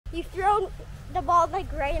You throw the ball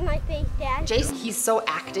like right in my face, Dad. Jace, he's so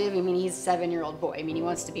active. I mean, he's a 7-year-old boy. I mean, he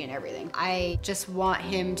wants to be in everything. I just want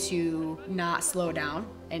him to not slow down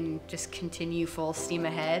and just continue full steam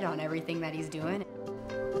ahead on everything that he's doing.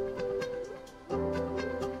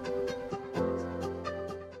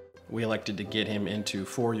 We elected to get him into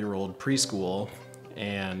 4-year-old preschool,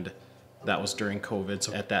 and that was during COVID.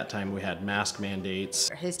 So at that time we had mask mandates.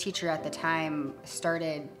 His teacher at the time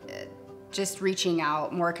started just reaching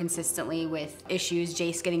out more consistently with issues.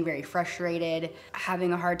 Jace getting very frustrated,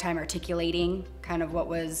 having a hard time articulating kind of what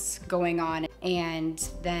was going on. And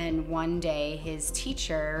then one day his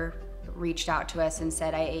teacher reached out to us and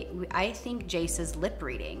said, I think Jace is lip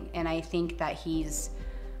reading, and I think that he's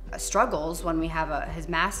struggles when we have his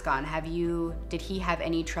mask on. Did he have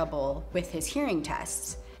any trouble with his hearing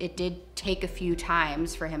tests? It did take a few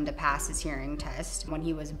times for him to pass his hearing test. When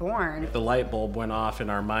he was born, the light bulb went off in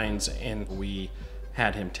our minds, and we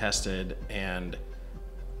had him tested, and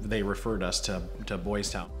they referred us to Boys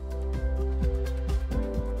Town.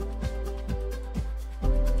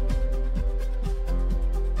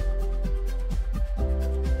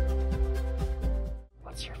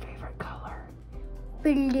 What's your favorite color?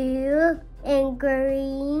 Blue and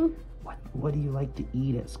green. What do you like to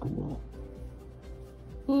eat at school?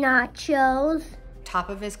 Nachos. Top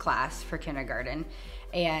of his class for kindergarten,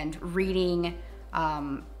 and reading,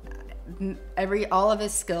 all of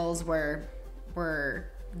his skills were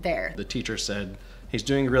there. The teacher said he's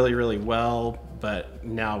doing really, really well, but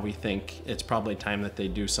now we think it's probably time that they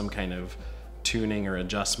do some kind of tuning or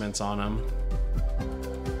adjustments on him.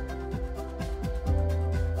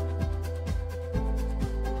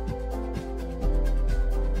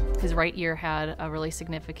 His right ear had a really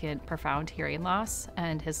significant, profound hearing loss,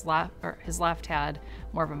 and his left had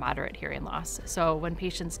more of a moderate hearing loss. So when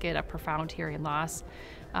patients get a profound hearing loss,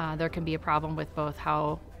 there can be a problem with both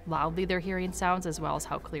how loudly their hearing sounds as well as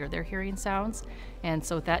how clear their hearing sounds. And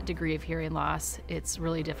so with that degree of hearing loss, it's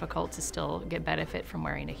really difficult to still get benefit from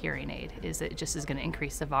wearing a hearing aid. It just is going to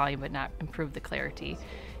increase the volume but not improve the clarity.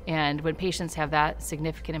 And when patients have that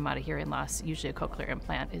significant amount of hearing loss, usually a cochlear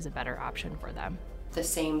implant is a better option for them. The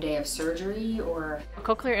same day of surgery, or? A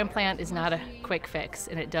cochlear implant is not a quick fix,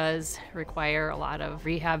 and it does require a lot of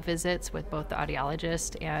rehab visits with both the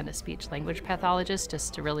audiologist and a speech-language pathologist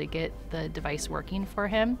just to really get the device working for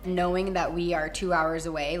him. Knowing that we are 2 hours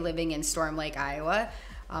away, living in Storm Lake, Iowa,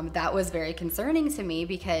 that was very concerning to me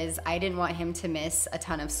because I didn't want him to miss a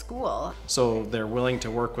ton of school. So they're willing to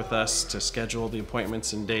work with us to schedule the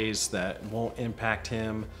appointments and days that won't impact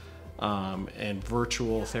him. And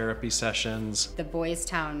virtual therapy sessions. The Boys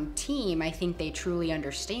Town team, I think they truly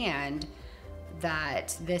understand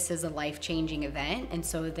that this is a life-changing event, and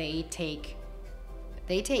so they take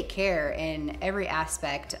care in every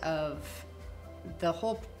aspect of the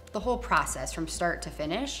whole process from start to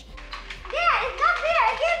finish. Dad, it's not fair.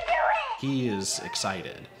 I can't do it. He is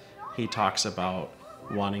excited. He talks about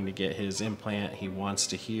wanting to get his implant. He wants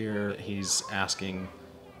to hear. He's asking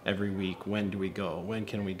every week, when do we go? When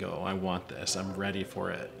can we go? I want this. I'm ready for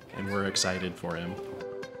it. And we're excited for him.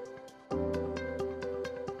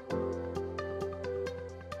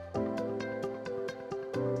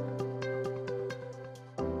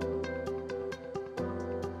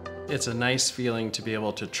 It's a nice feeling to be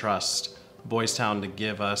able to trust Boys Town to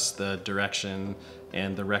give us the direction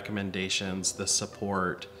and the recommendations, the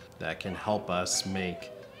support that can help us make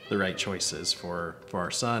the right choices for our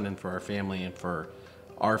son and for our family and for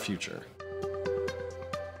our future.